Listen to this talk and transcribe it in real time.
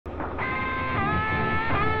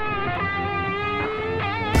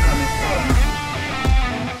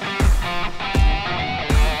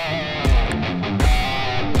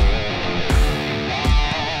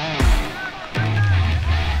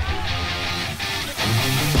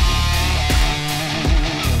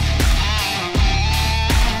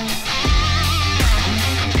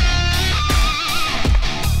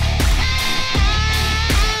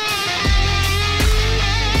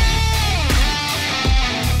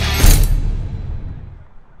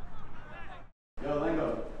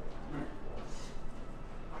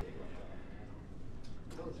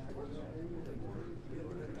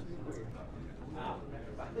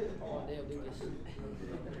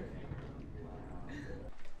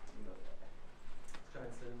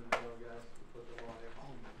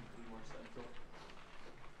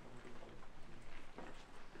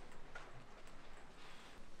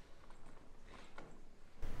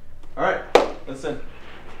listen,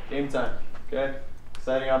 game time, okay?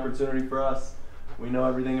 Exciting opportunity for us. We know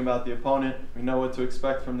everything about the opponent. We know what to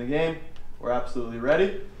expect from the game. We're absolutely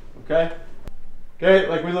ready, okay? Okay,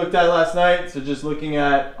 like we looked at last night, so just looking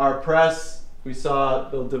at our press, we saw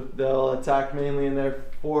they'll attack mainly in their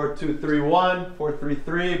 4-2-3-1,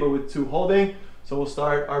 4-3-3, but with 2 holding. So we'll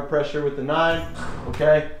start our pressure with the 9,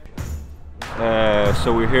 okay?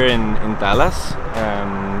 So we're here in Dallas.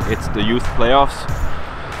 It's the youth playoffs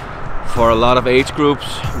for a lot of age groups.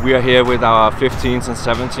 We are here with our 15s and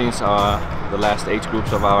 17s, the last age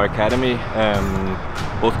groups of our academy.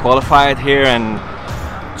 Both qualified here, and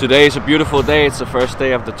today is a beautiful day. It's the first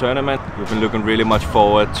day of the tournament. We've been looking really much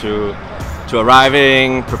forward to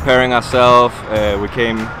arriving, preparing ourselves. We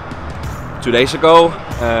came 2 days ago,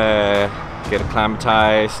 get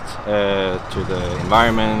acclimatized to the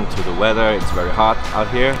environment, to the weather. It's very hot out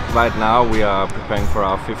here. Right now we are preparing for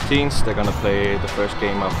our 15s. They're going to play the first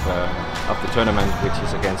game of the tournament, which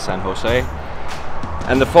is against San Jose.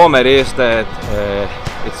 And the format is that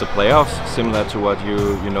it's the playoffs, similar to what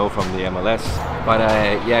you know from the MLS. But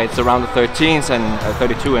yeah, it's around the 13s and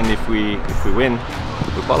 32, and if we win,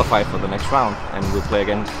 we qualify for the next round, and we'll play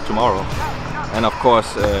again tomorrow. And of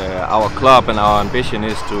course, our club and our ambition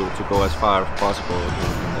is to go as far as possible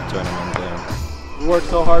in the tournament. We work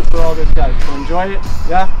so hard for all this, guys, so enjoy it,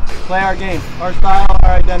 yeah? Play our game, our style,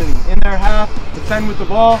 our identity. In their half, defend with the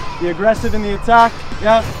ball, be aggressive in the attack,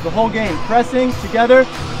 yeah? The whole game, pressing, together,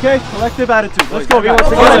 okay? Collective attitude. Let's go, guys.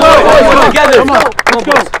 Together. Come on, let's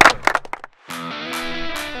go.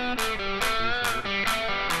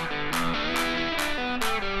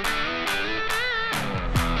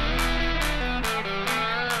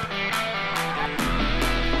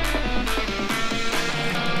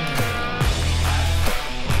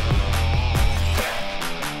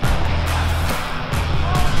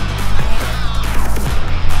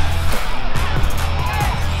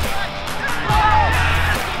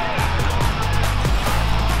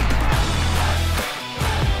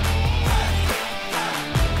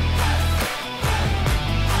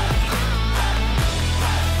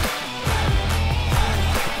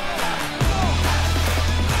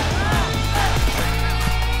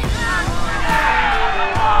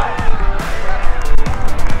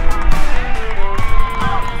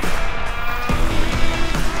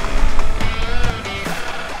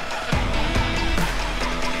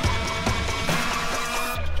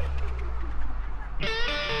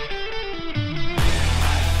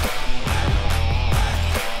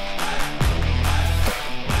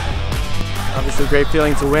 Obviously, great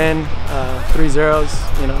feeling to win.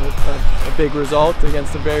 3-0, you know, a big result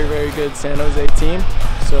against a very, very good San Jose team.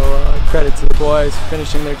 So credit to the boys,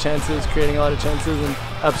 finishing their chances, creating a lot of chances, and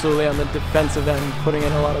absolutely on the defensive end, putting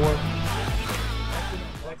in a lot of work.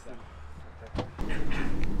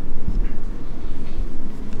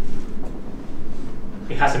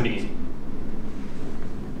 It hasn't been easy.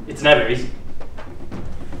 It's never easy.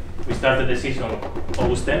 We started the season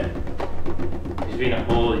August 10th. It's been a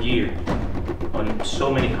whole year on so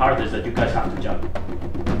many hurdles that you guys have to jump.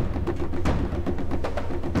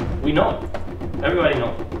 We know, everybody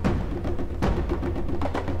knows.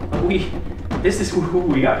 But this is who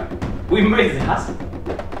we are. We embrace the hustle.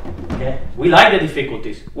 Okay? We like the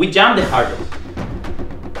difficulties. We jump the hurdles.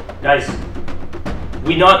 Guys,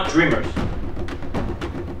 we're not dreamers.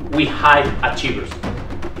 We high achievers.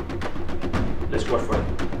 Let's work for it.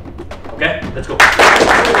 Okay? Let's go.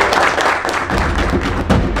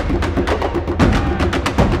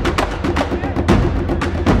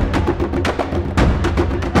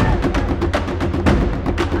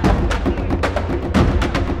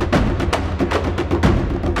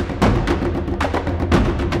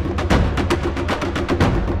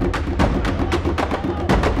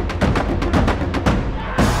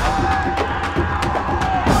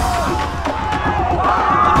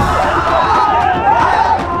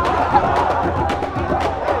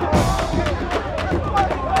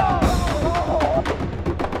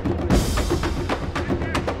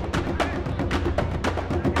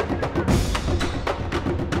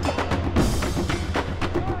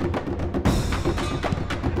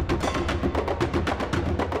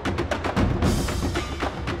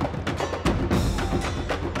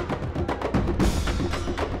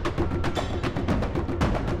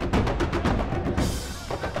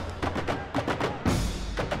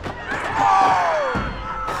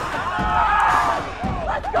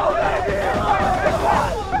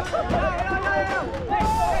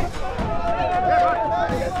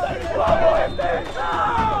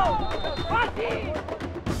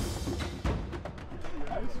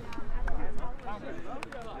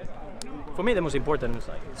 For me, the most important is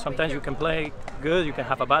like sometimes you can play good, you can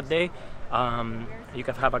have a bad day, You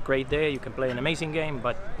can have a great day, you can play an amazing game,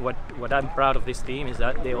 but what I'm proud of this team is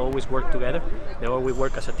that they always work together. They always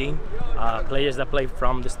work as a team. Players that play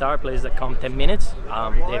from the start, players that come 10 minutes,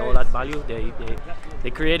 they all add value.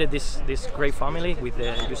 They created this great family with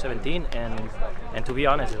the U17, and to be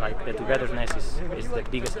honest, like, the togetherness is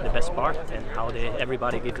the best part, and how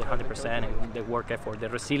everybody gives 100%, and the work effort, the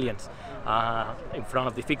resilience in front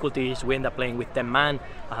of difficulties. We end up playing with 10 man.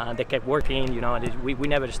 They kept working, you know. We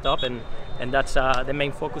never stop, and that's the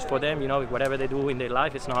main focus for them. You know, whatever they do in their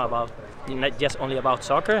life, it's not just only about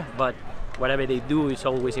soccer, but whatever they do, it's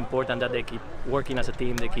always important that they keep working as a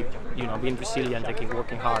team. They keep, you know, being resilient. They keep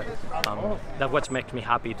working hard. That's what makes me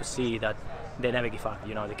happy to see that they never give up.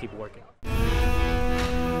 You know, they keep working.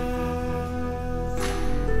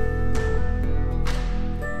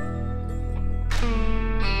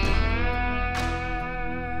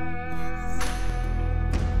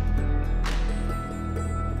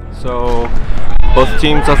 So both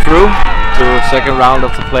teams are through to the second round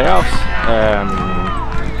of the playoffs.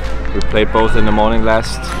 We played both in the morning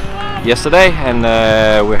yesterday, and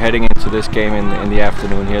we're heading into this game in the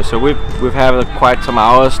afternoon here. So we've had quite some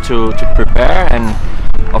hours to prepare, and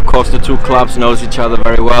of course the two clubs knows each other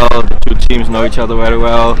very well. The two teams know each other very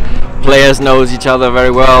well. Players knows each other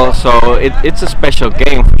very well. So it's a special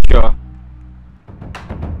game for sure.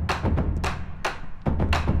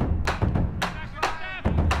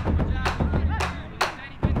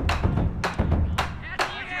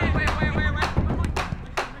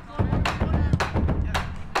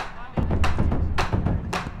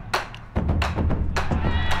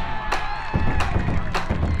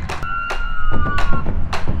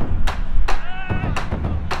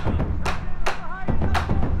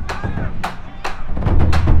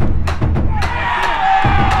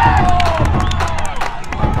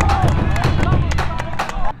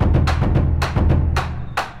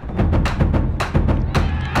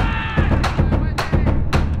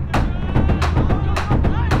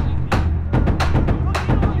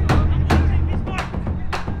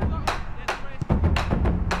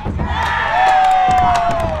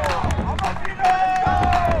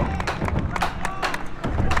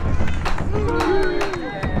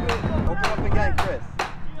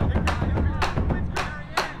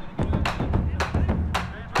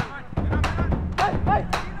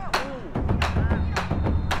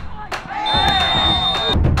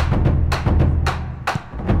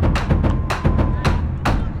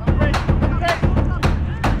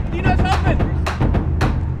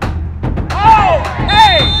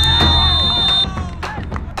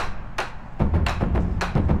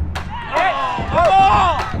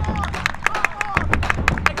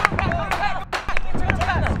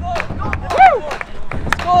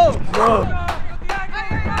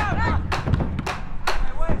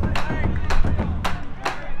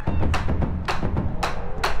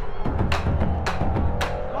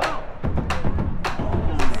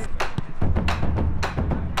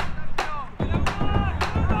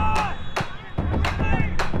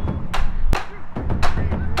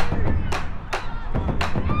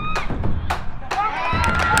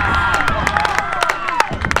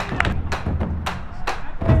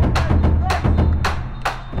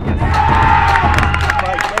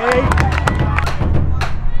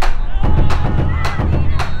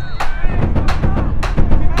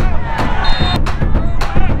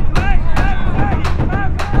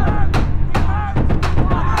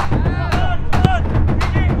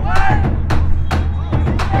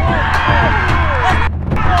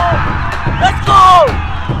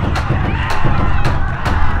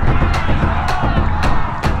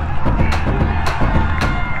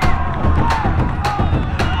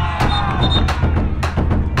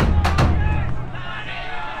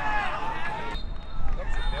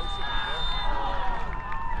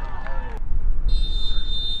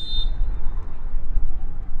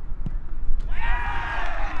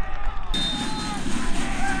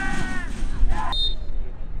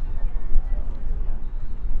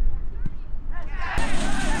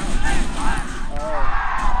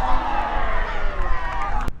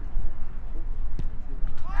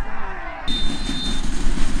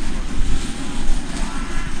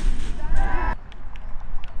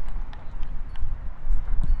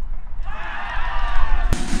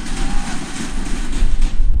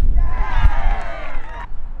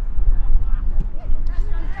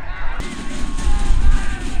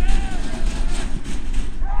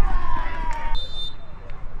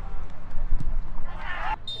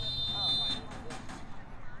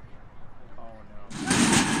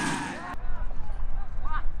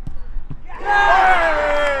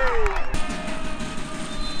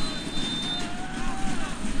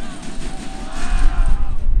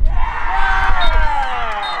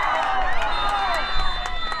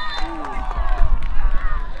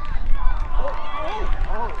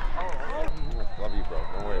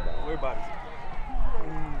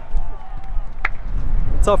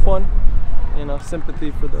 tough one. You know,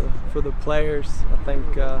 sympathy for the players. I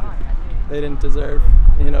think they didn't deserve,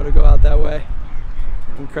 you know, to go out that way.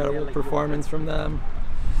 Incredible performance from them.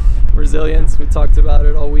 Resilience. We talked about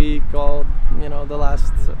it all week, you know, the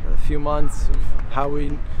last few months of how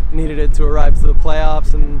we needed it to arrive to the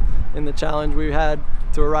playoffs and in the challenge we had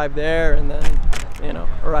to arrive there, and then, you know,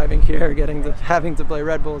 arriving here, having to play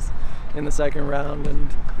Red Bulls in the second round, and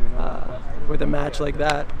with a match like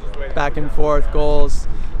that, back and forth goals,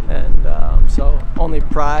 and so only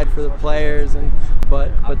pride for the players, but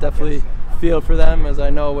definitely feel for them, as I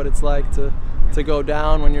know what it's like to go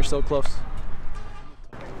down when you're so close.